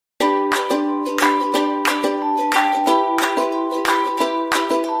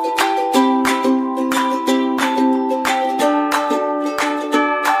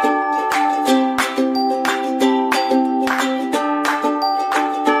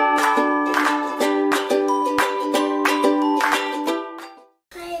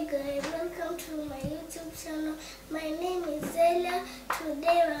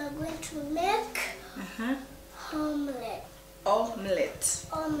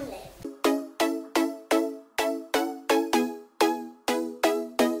omelette.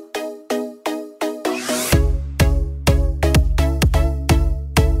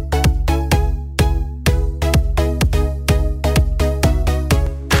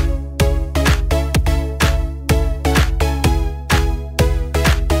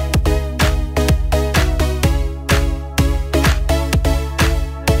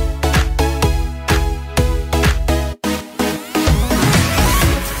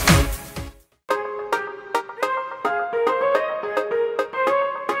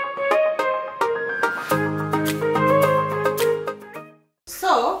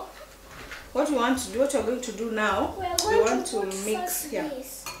 What we're going to do now, we want to mix here.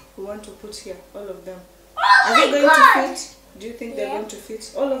 We want to put here all of them. Are they going to fit? Do you think they're going to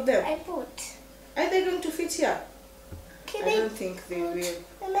fit? All of them? I put. Are they going to fit here? I don't think they will.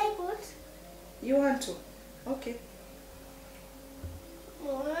 Can I put? You want to? Okay.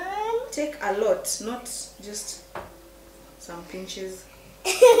 One. Take a lot, not just some pinches.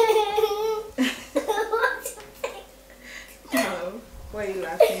 No. Why are you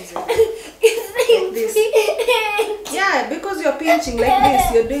laughing, Zoe? Like this. Yeah, because you're pinching like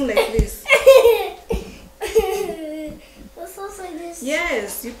this. You're doing like this. The sausages.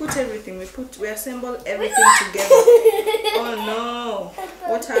 Yes, you put everything. We assemble everything together. Oh no!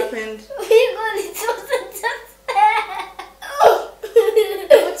 What happened? We got the sausages.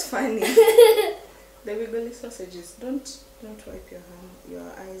 What's funny? The wiggly sausages. Don't wipe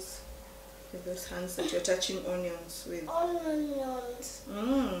your eyes with those hands that you're touching onions with. Onions.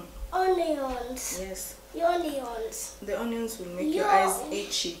 Mm. Onions. Yes. Onions. The onions will make your eyes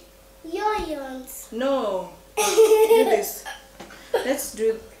itchy. Onions. No. Do this. Let's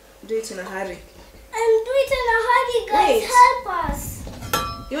do it in a hurry. And do it in a hurry, guys. Wait. Help us.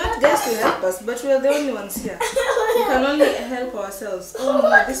 You want guys to help us, but we're the only ones here. We can only help ourselves. Oh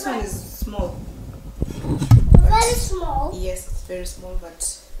no, this one is small. Very small. Yes, it's very small,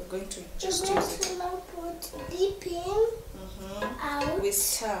 but we're going to just use it. Now put deep in. Out. With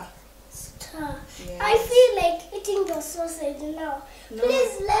star. Yes. I feel like eating the sausage now. No.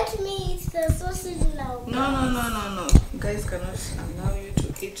 Please let me eat the sausage now. No. You guys cannot allow you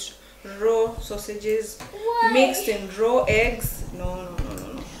to eat raw sausages. Why? Mixed in raw eggs. No.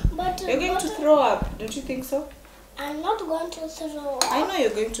 But you're going to throw up, don't you think so? I'm not going to throw up. I know you're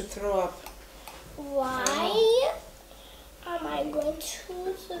going to throw up. Why am I going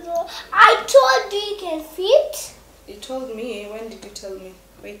to throw? I told you you can fit. You told me. When did you tell me?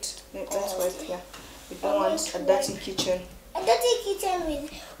 Wait, let's wipe here. We don't want a dirty kitchen. A dirty kitchen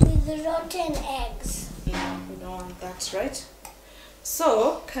with rotten eggs. Yeah, we don't want that, right?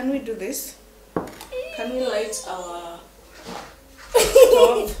 So, can we do this? Can we light our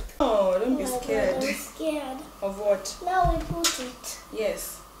stove? Oh, don't be scared. God, I'm scared. Of what? Now we put it.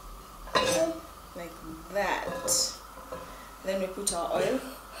 Yes. Like that. Then we put our oil.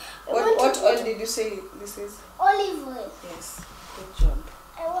 What oil did you say this is? Olive oil. Yes. Good job.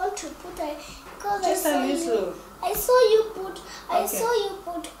 I want to put it because just a little. I saw you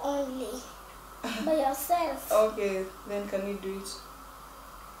put only by yourself. Okay, then can we do it?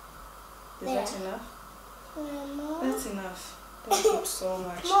 Is that enough? No. That's enough. Don't put so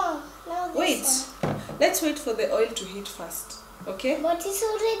much. Mom, now wait. Let's wait for the oil to heat first. Okay? But it's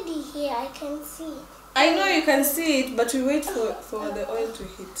already here. I can see. I know you can see it, but we wait for the oil to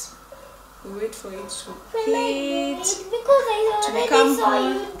heat. We wait for it to heat. Because I already saw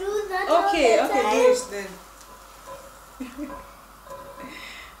you do that. Okay, all the time. do it then.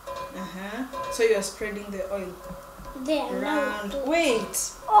 So you're spreading the oil there around. Now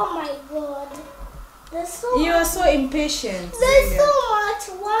wait. Oh my God. You are so impatient. There's so much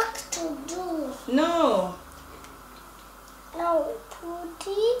work to do. No. Now we put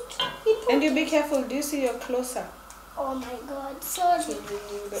it. And you be careful. Do you see your closer? Oh my God. Sorry.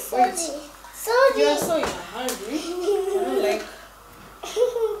 Sorry. You are so in a hurry. I don't like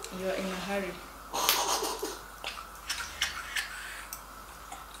you are in a hurry.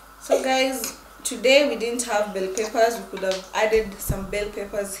 So guys, today we didn't have bell peppers. We could have added some bell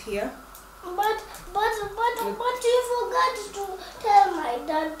peppers here. But you forgot to tell my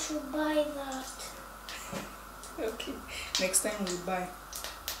dad to buy that. Okay, next time we buy.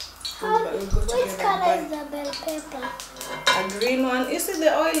 We'll go together. Which color is the bell pepper? A green one. You see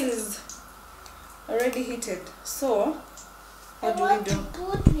the oil is already heated. So what do we do?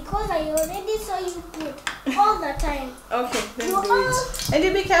 Because I already saw you put all the time. Okay, then do it. And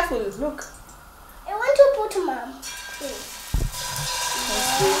you be careful. Look. I want to put, Mom. Please. Let's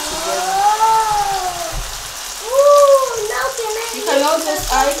do it together. Ooh, now can I? You can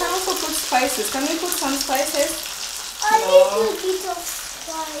also put spices. Can we put some spices? A little bit of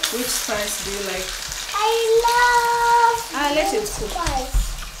spice. Which spice do you like? I love let it cook.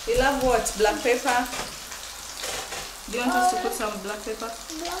 spice. You love what? Black pepper? Do you want us to put some black pepper?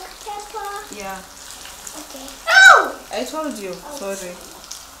 Black pepper? Yeah. Okay. Oh! I told you. Sorry.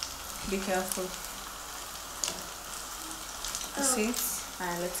 Be careful. You see?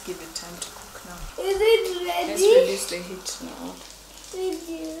 Let's give it time to cook now. Is it ready? Let's reduce the heat now.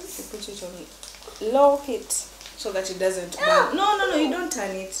 Reduce. You put it on low heat so that it doesn't burn. No, you don't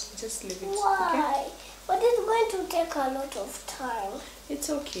turn it. Just leave it. Why? Okay? But it's going to take a lot of time. It's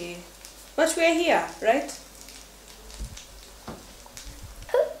okay. But we're here, right?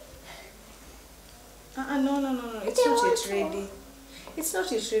 No. It's not yet ready. It's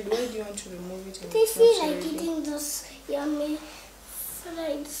not yet ready. Why do you want to remove it? They feel like eating those yummy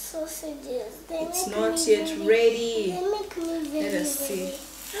fried sausages. It's not yet ready. They make me very, Let us see.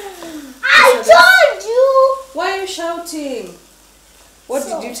 I told you! Why are you shouting? What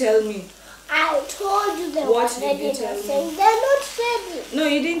did you tell me? I told you they What were did ready. you tell me? They're not ready. No,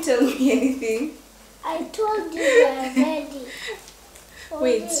 you didn't tell me anything. I told you they're ready.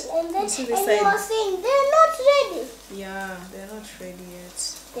 Wait, and then see you the were side. saying they're not ready. Yeah, they're not ready yet.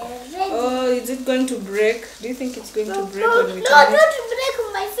 They're ready. Oh, is it going to break? Do you think it's going to break No, when we no, turn it? not break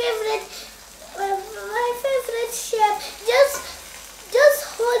my favorite shape. Just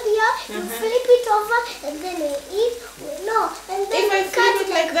hold here, you flip it over, and then you eat. No, and then If I you flip cut it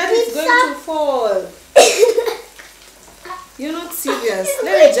like that, pizza. it's going to fall. You're not serious. It's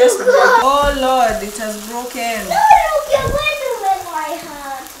Let it going just to break. go. Oh Lord, it has broken. No, look, you're going to make my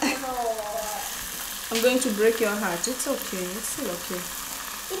heart. No. I'm going to break your heart. It's okay. It's still okay.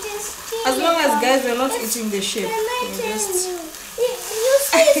 It is still. As long as guys are not It's- eating the shape. Can I you tell just- you? You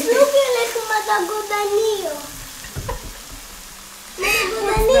see, it's looking like Madagodanio.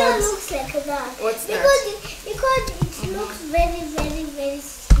 Madagodanio that? looks like that. What's that? Because it looks very, very, very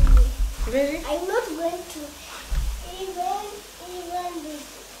silly. Really? I'm not going to even do.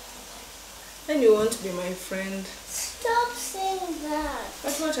 Then you won't be my friend. Stop saying that.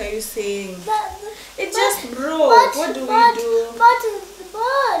 But what are you saying? It But- just broke. What do we do? But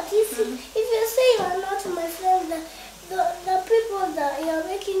if you say you're not my friend, the people that you're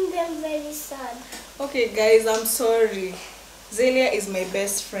making them very sad. Okay, guys, I'm sorry. Zelia is my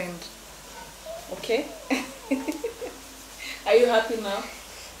best friend. Okay? Are you happy now?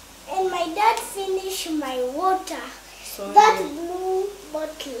 And my dad finished my water. Sorry. That blue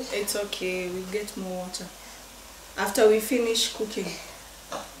bottle. It's okay. We'll get more water after we finish cooking.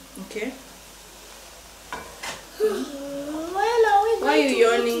 Okay? When are we going Why are you to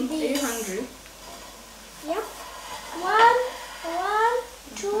yawning? eat Are you this? hungry? Yep. 1,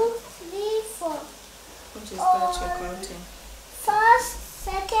 2, 3, 4. What is that you're counting? First,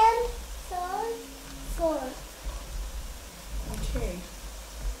 second, third, fourth. Okay.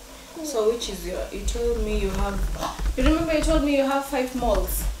 So which is your, you told me you have, you remember you told me you have 5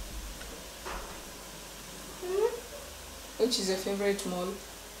 moles. Which is your favorite mole?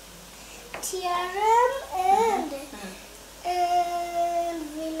 TRM and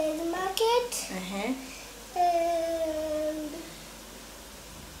Village Market And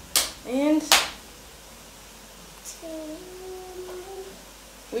and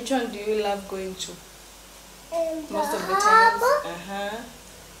which one do you love going to? and Most the of the harbor. times.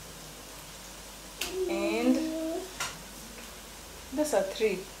 And those are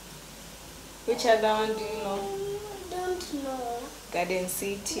 3. Which other one do you know? Don't know. Garden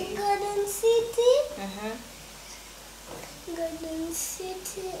City. Garden City. Uh-huh. Garden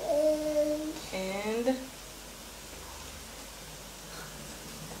City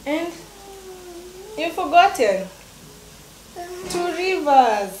And you've forgotten. 2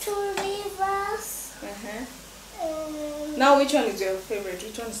 rivers. 2 rivers. And Now which one is your favorite?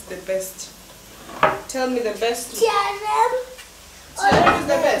 Which one is the best? Tell me the best. TRM. TRM is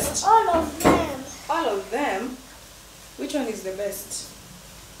the best. All of them. All of them? Which one is the best?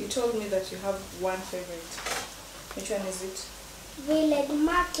 You told me that you have one favorite. Which one is it? Village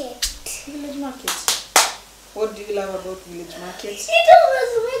Market. Village Market. What do you love about Village Market? It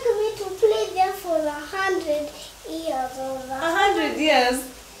always make me to play there for 100 years or 100 years?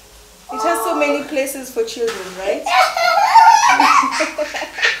 It has so many places for children, right?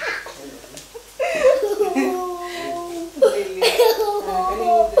 Really? Let me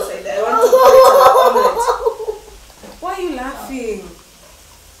move this side. I want to put it in an omelette. Why are you laughing?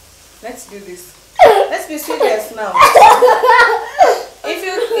 Let's do this. Let's be serious now.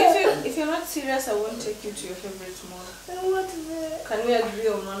 If you're not serious, I won't take you to your favorite mall. Can we agree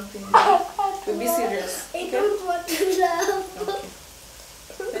on one thing? We'll be serious. I don't want to laugh. Okay.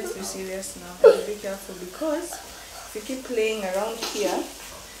 Let's be serious now and be careful because If you keep playing around here,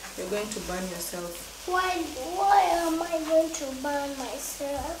 you're going to burn yourself. Why am I going to burn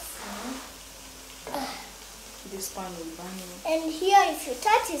myself? This one will burn you. And here, if you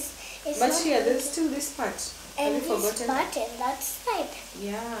touch it, it's But not here, there's still this part. and Have you this forgotten? part and that side.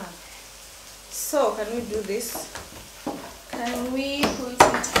 Yeah. So, can we do this? Can we put it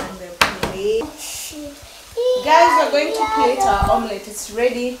on the plate? Guys, we're going to plate our omelette. It's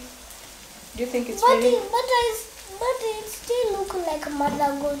ready. Do you think it's ready? But it still looks like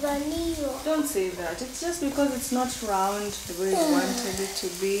Madagozanillo. Don't say that. It's just because it's not round the way you wanted it to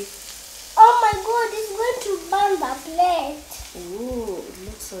be. Oh my god, it's going to burn the plate. Ooh, it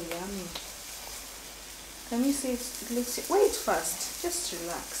looks so yummy. Can you see it looks... Wait first. Just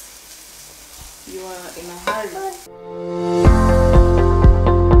relax. You are in a hurry.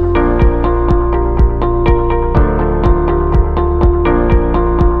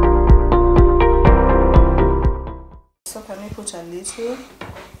 So can we put a little?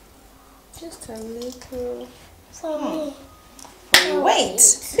 Just a little. For me. Wait!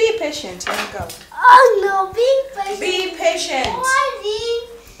 Be patient, young girl. Oh no, be patient. Be patient. Why?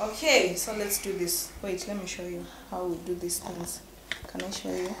 Okay, so let's do this. Wait, let me show you how we do these things. Can I show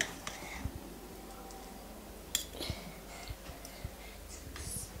you?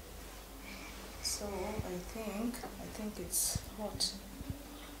 So I think it's hot.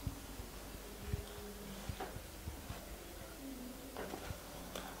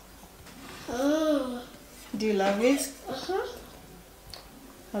 Do you love it?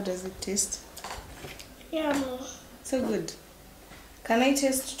 How does it taste? Yummy. So good. Can I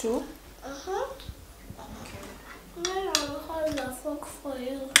taste too? Okay. Then I'll hold the fork for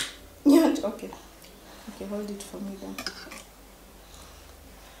you. Yeah, okay. Okay, hold it for me then.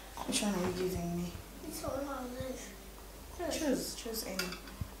 Which one are you giving me? This one has this. Choose any.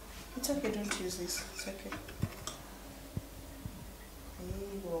 It's okay, don't use this. It's okay.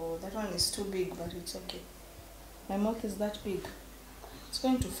 Oh, that one is too big, but it's okay. My mouth is that big. It's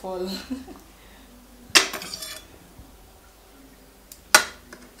going to fall.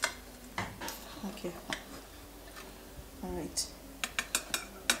 Okay. Alright.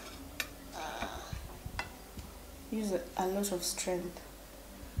 Use a lot of strength.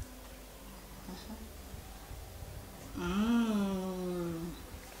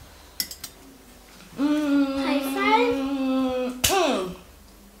 High five.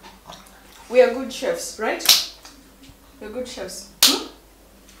 We are good chefs, right? We're good chefs.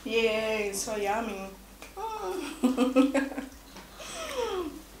 Yay, it's so yummy.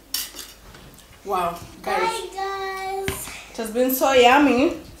 Wow, guys. Hi guys. It has been so yummy,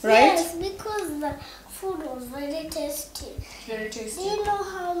 right? Yes, because the food was very tasty. Very Do tasty. you know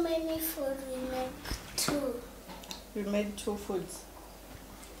how many food we make too? We made 2 foods.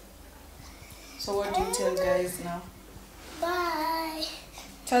 So what do you tell guys now? Bye.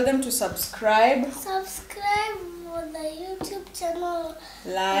 Tell them to subscribe, Subscribe for the YouTube channel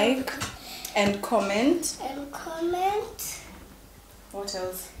like, and comment. and comment. What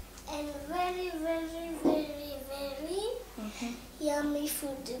else? And very, very, very, very yummy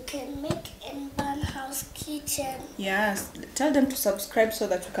food you can make in Bunhouse Kitchen. Yes, tell them to subscribe so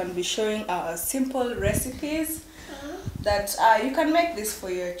that we can be showing our simple recipes that you can make this for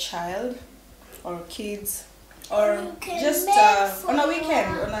your child or kids, or You can just make for on a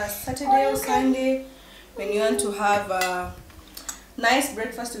weekend, your- on a Saturday or you Sunday, when you want to have a nice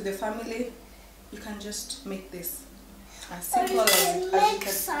breakfast with the family. You can just make this as Or simple you as can you make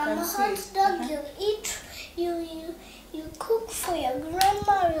can some see hot it. dog you eat. You cook for your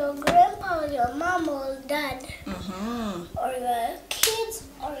grandma, your grandpa, or your mom or dad, or your kids,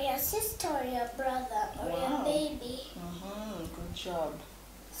 or your sister, or your brother, or your baby. Good job.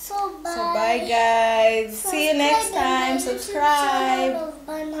 So bye. So bye guys. See you next time. Subscribe. Of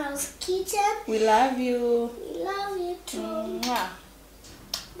Bunhouse Kitchen. We love you. We love you too. Mwah.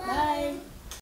 Bye.